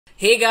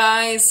Hey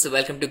guys,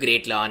 welcome to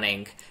Great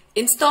Learning.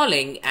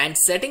 Installing and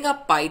setting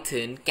up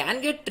Python can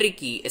get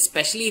tricky,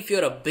 especially if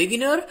you're a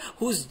beginner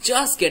who's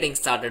just getting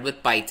started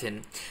with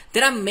Python.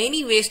 There are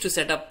many ways to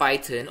set up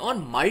Python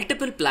on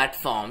multiple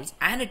platforms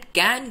and it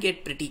can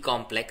get pretty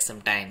complex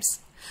sometimes.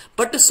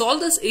 But to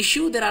solve this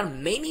issue, there are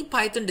many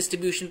Python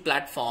distribution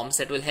platforms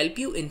that will help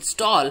you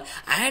install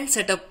and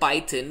set up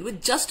Python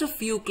with just a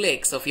few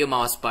clicks of your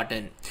mouse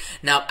button.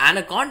 Now,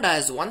 Anaconda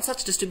is one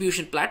such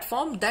distribution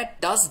platform that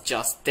does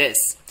just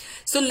this.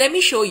 So let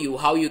me show you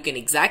how you can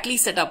exactly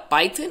set up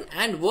Python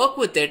and work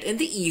with it in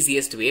the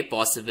easiest way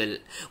possible.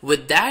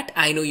 With that,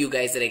 I know you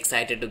guys are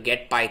excited to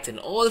get Python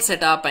all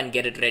set up and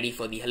get it ready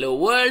for the hello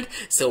world.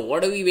 So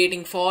what are we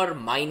waiting for?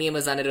 My name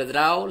is Anirudh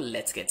Rao.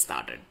 Let's get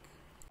started.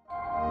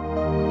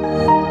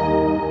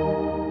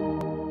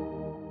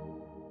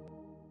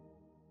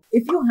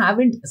 If you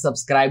haven't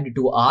subscribed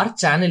to our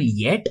channel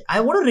yet,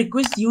 I want to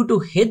request you to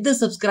hit the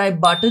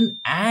subscribe button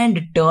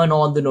and turn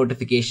on the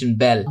notification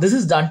bell. This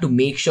is done to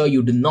make sure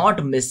you do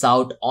not miss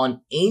out on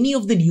any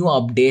of the new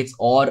updates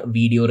or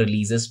video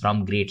releases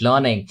from Great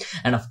Learning.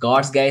 And of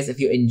course, guys, if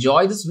you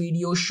enjoy this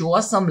video, show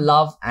us some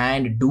love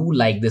and do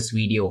like this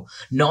video.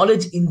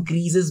 Knowledge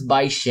increases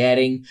by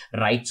sharing,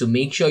 right? So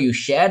make sure you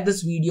share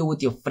this video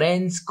with your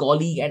friends,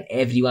 colleagues, and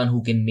everyone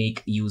who can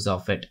make use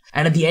of it.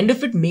 And at the end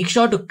of it, make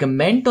sure to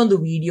comment on the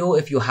video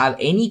if you have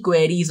any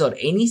queries or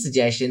any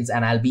suggestions,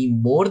 and I'll be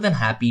more than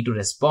happy to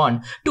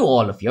respond to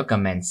all of your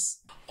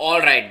comments.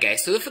 Alright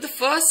guys, so for the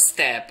first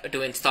step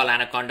to install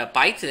Anaconda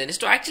Python is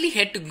to actually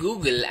head to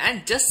Google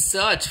and just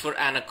search for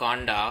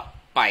Anaconda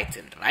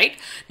Python, right?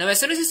 Now, as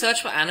soon as you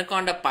search for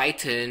Anaconda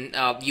Python,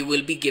 you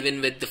will be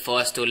given with the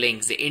first two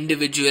links, the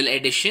individual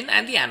edition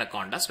and the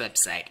Anaconda's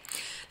website.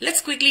 Let's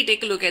quickly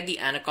take a look at the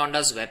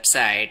Anaconda's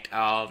website.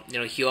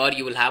 Here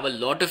you will have a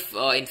lot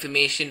of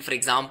information. For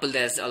example,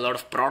 there's a lot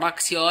of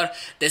products here.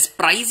 There's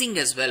pricing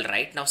as well,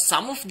 right? Now,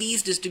 some of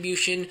these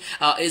distribution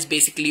is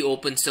basically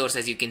open source.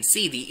 As you can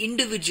see, the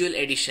individual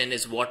edition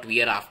is what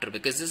we are after,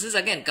 because this is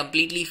again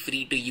completely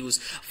free to use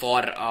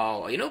for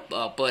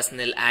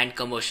personal and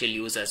commercial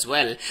use as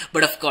well.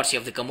 But of course, you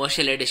have the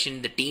commercial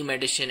edition, the team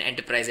edition,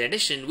 enterprise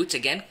edition, which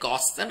again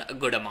costs a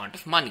good amount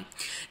of money.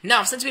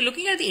 Now, since we're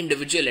looking at the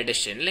individual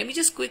edition, let me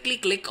just quickly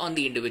click on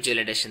the individual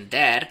edition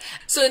there.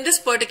 So in this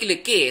particular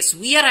case,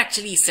 we are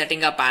actually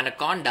setting up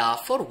Anaconda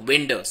for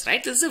Windows,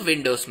 right? This is a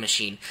Windows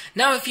machine.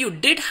 Now, if you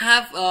did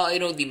have,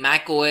 the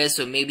Mac OS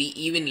or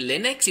maybe even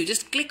Linux, you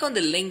just click on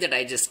the link that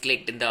I just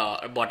clicked in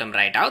the bottom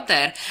right out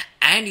there,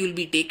 and you'll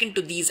be taken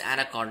to these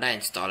Anaconda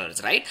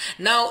installers, right?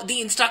 Now, the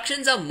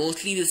instructions are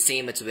mostly the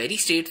same. It's very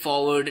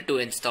straightforward to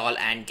install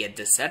and get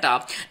this set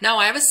up. Now,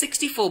 I have a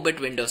 64-bit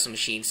Windows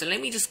machine, so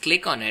let me just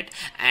click on it,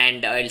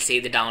 and I'll say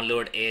the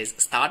download is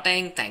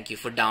starting. Thank you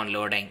for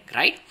downloading,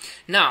 right?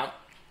 Now,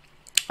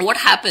 what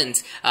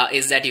happens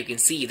is that you can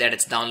see that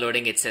it's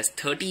downloading. It says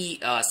 30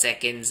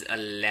 seconds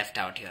left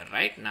out here,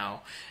 right?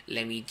 Now,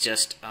 let me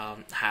just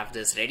have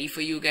this ready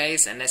for you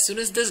guys, and as soon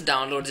as this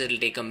downloads, it'll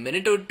take a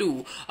minute or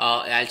two.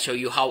 I'll show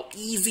you how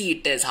easy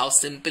it is, how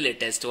simple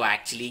it is to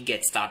actually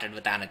get started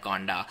with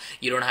Anaconda.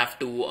 You don't have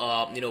to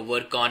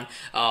work on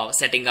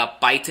setting up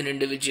Python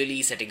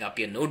individually, setting up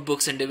your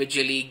notebooks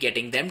individually,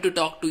 getting them to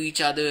talk to each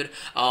other.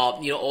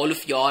 All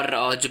of your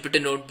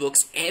Jupyter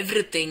notebooks,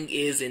 everything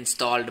is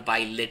installed by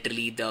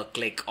literally the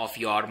click of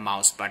your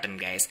mouse button,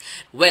 guys.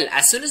 Well,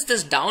 as soon as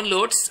this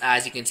downloads,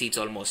 as you can see, it's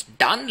almost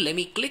done. Let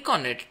me click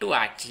on it to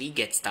actually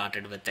get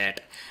started with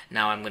it.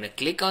 Now I'm going to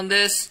click on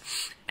this,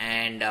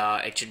 and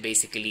it should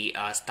basically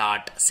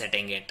start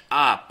setting it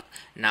up.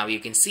 Now you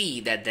can see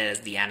that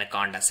there's the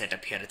Anaconda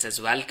setup here. It says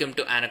welcome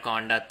to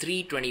Anaconda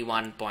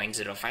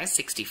 321.05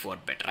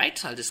 64-bit, right?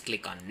 So I'll just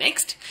click on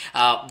next.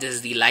 This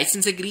is the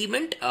license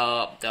agreement.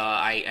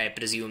 I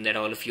presume that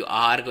all of you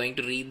are going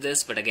to read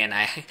this, but again,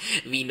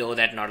 we know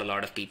that not a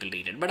lot of people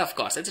read it, but of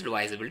course it's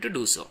advisable to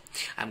do so.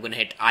 I'm going to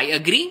hit I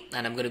agree,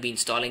 and I'm going to be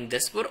installing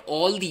this for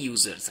all the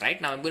users,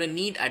 right? Now I'm going to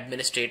need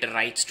administrator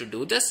rights to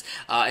do this.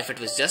 If it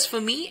was just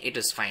for me, it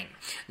was fine.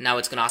 Now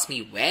it's going to ask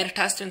me where it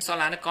has to install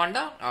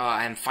Anaconda.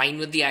 I'm fine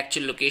with the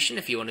actual location.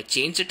 If you want to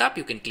change it up,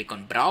 you can click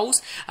on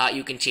browse.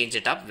 You can change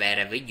it up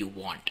wherever you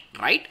want,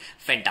 right?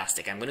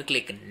 Fantastic. I'm going to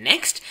click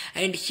next,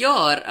 and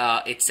here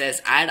it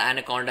says add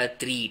Anaconda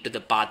 3 to the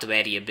path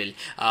variable.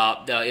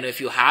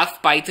 If you have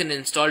Python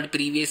installed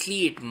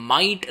previously, it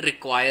might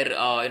require,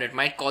 it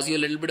might cause you a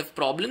little bit of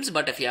problems,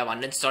 but if you have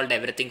uninstalled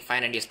everything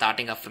fine and you're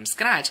starting up from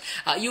scratch,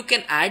 you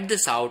can add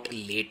this out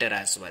later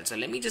as well. So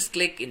let me just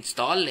click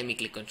install. Let me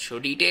click on show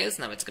details.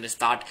 Now it's going to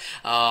start,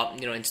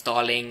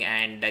 installing,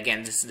 and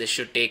again, this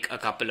should take a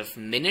couple of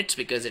minutes,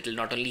 because it will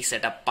not only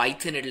set up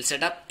Python, it will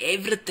set up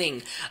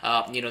everything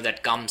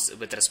that comes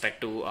with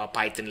respect to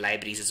Python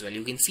libraries as well.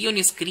 You can see on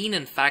your screen,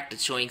 in fact,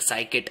 it's showing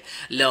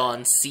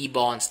scikit-learn,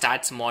 cborn,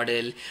 stats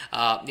model.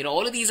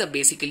 All of these are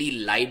basically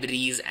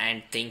libraries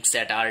and things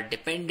that are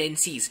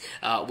dependencies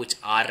which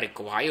are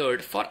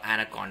required for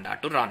Anaconda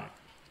to run.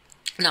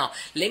 Now,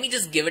 let me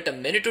just give it a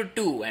minute or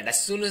two, and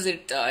as soon as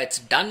it's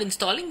done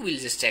installing, we'll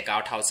just check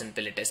out how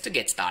simple it is to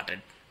get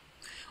started.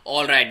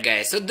 Alright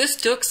guys, so this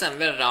took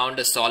somewhere around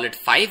a solid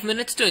 5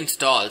 minutes to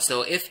install.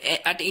 So if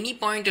at any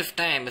point of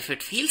time, if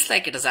it feels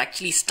like it is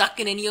actually stuck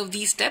in any of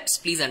these steps,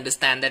 please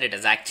understand that it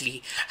is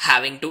actually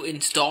having to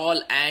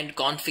install and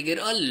configure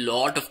a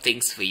lot of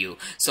things for you.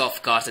 So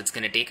of course it's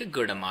going to take a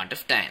good amount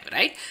of time,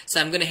 right?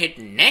 So I'm going to hit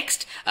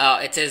next.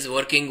 It says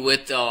working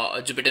with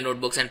Jupyter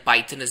Notebooks and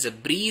Python is a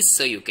breeze.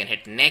 So you can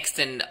hit next,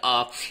 and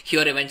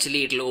here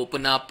eventually it will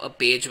open up a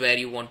page where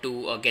you want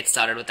to get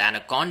started with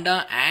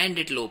Anaconda, and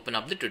it will open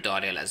up the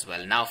tutorial as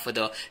well. Now for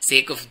the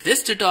sake of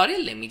this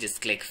tutorial, let me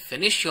just click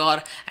finish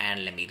here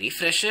and let me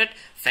refresh it.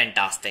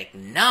 Fantastic.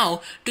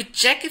 Now to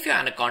check if your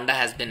Anaconda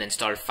has been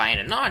installed fine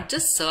or not,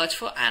 just search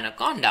for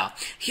Anaconda.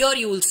 Here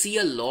you will see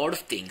a lot of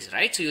things,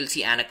 right? So you'll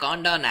see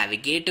Anaconda,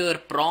 Navigator,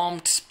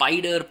 Prompt,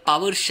 Spider,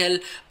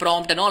 PowerShell,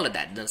 Prompt, and all of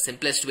that. The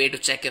simplest way to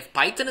check if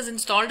Python is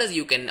installed is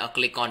you can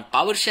click on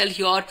PowerShell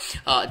here.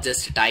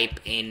 Just type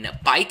in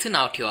Python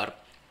out here.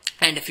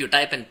 And if you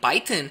type in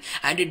Python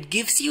and it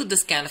gives you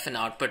this kind of an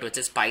output which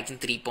is Python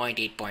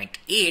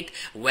 3.8.8,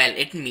 well,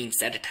 it means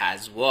that it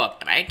has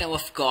worked, right? Now,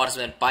 of course,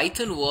 when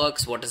Python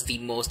works, what is the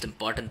most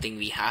important thing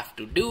we have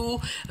to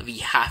do? We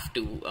have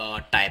to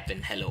type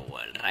in hello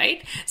world,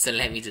 right? So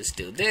let me just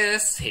do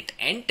this, hit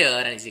enter,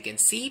 and as you can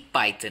see,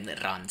 Python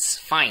runs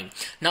fine.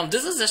 Now,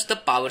 this is just the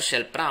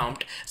PowerShell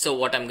prompt. So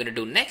what I'm going to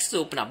do next is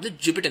open up the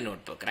Jupyter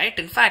Notebook, right?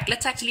 In fact,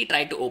 let's actually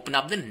try to open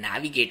up the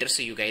Navigator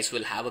so you guys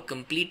will have a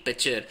complete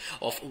picture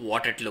of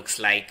what it looks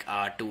like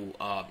to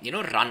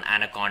run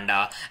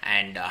Anaconda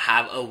and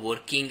have a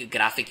working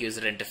graphic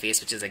user interface,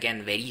 which is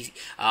again very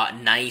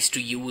nice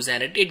to use,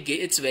 and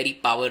it's very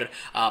power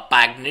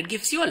packed, and it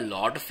gives you a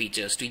lot of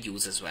features to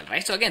use as well,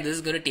 right? So again, this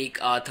is going to take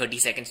 30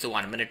 seconds to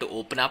 1 minute to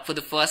open up for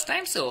the first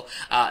time. So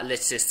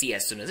let's just see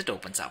as soon as it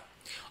opens up.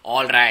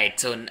 Alright,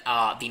 so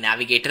the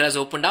Navigator has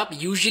opened up.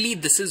 Usually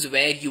this is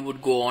where you would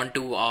go on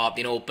to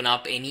open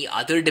up any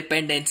other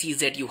dependencies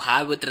that you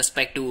have with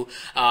respect to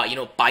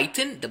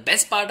Python. The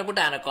best part about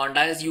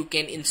Anaconda is you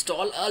can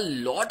install a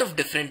lot of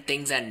different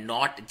things and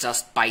not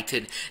just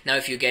Python. Now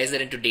if you guys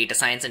are into data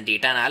science and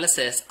data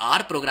analysis,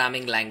 R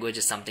programming language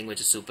is something which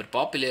is super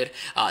popular.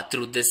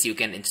 Through this you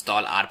can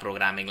install R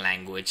programming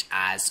language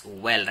as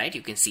well, right?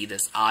 You can see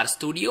this R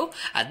Studio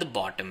at the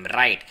bottom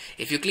right.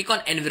 If you click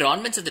on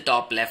environments at the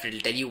top left, it will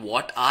tell you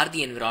what are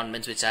the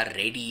environments which are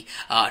ready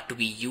to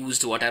be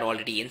used, what are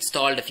already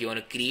installed. If you want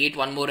to create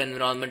one more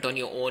environment on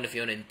your own, if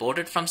you want to import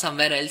it from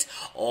somewhere else,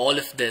 all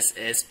of this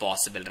is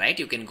possible, right?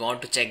 You can go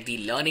on to check the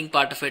learning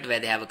part of it,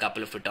 where they have a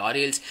couple of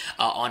tutorials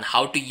on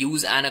how to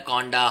use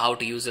Anaconda, how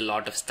to use a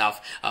lot of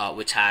stuff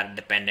which are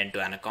dependent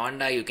to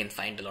Anaconda. You can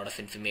find a lot of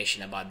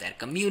information about their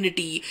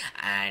community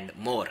and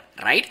more,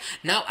 right?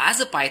 Now as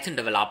a Python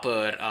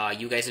developer,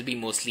 you guys will be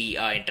mostly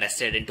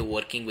interested into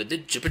working with the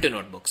Jupyter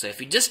Notebook. So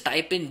if you just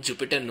type in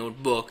Jupyter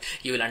Notebook,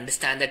 you will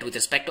understand that with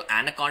respect to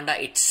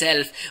Anaconda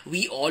itself,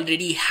 we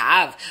already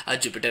have a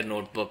Jupyter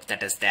Notebook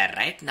that is there,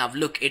 right? Now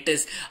look, it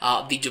is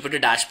the Jupyter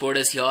dashboard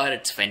is here.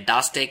 It's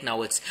fantastic.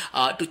 Now it's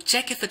to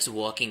check if it's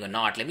working or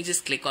not. Let me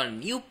just click on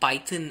new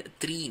Python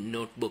 3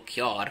 notebook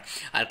here.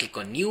 I'll click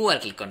on new, I'll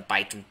click on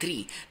Python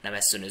 3. Now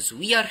as soon as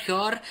we are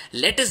here,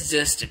 let us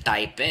just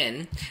type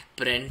in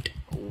print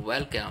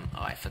welcome.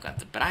 Oh, I forgot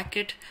the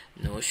bracket.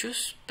 No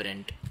issues.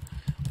 Print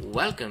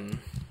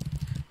welcome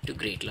to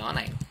great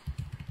learning.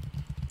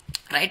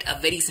 Right, a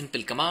very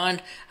simple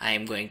command. I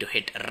am going to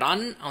hit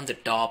run on the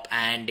top,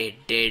 and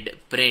it did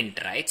print,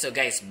 right? So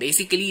guys,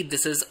 basically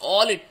this is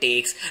all it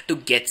takes to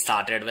get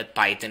started with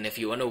Python. If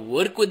you want to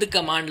work with the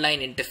command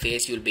line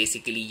interface, you'll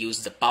basically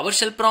use the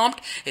PowerShell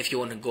prompt. If you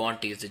want to go on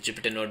to use the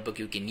Jupyter Notebook,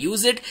 you can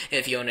use it.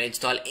 If you want to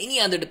install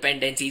any other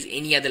dependencies,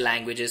 any other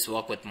languages,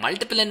 work with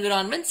multiple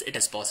environments, it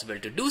is possible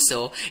to do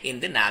so in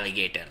the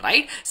Navigator,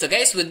 right? So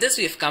guys, with this,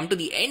 we have come to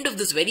the end of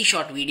this very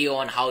short video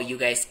on how you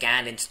guys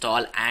can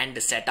install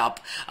and set up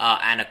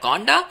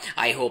Anaconda.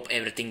 I hope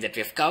everything that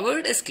we have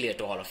covered is clear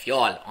to all of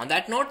y'all. On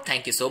that note,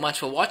 thank you so much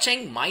for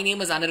watching. My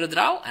name is Anirudh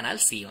Rao, and I'll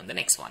see you on the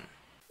next one.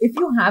 If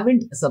you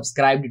haven't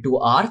subscribed to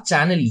our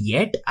channel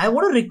yet, I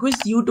want to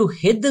request you to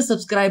hit the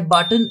subscribe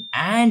button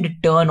and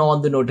turn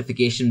on the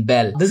notification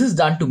bell. This is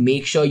done to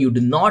make sure you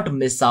do not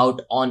miss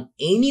out on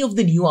any of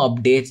the new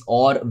updates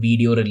or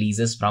video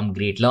releases from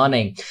Great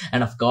Learning.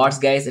 And of course,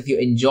 guys, if you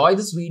enjoy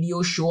this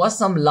video, show us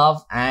some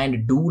love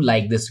and do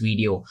like this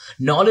video.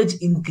 Knowledge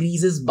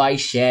increases by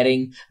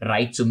sharing,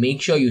 right? So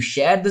make sure you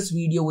share this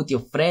video with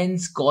your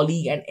friends,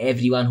 colleagues, and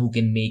everyone who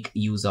can make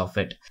use of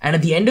it. And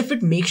at the end of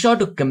it, make sure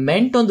to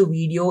comment on the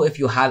video if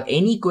you have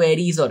any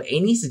queries or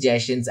any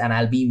suggestions, and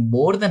I'll be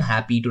more than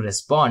happy to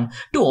respond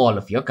to all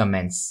of your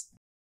comments.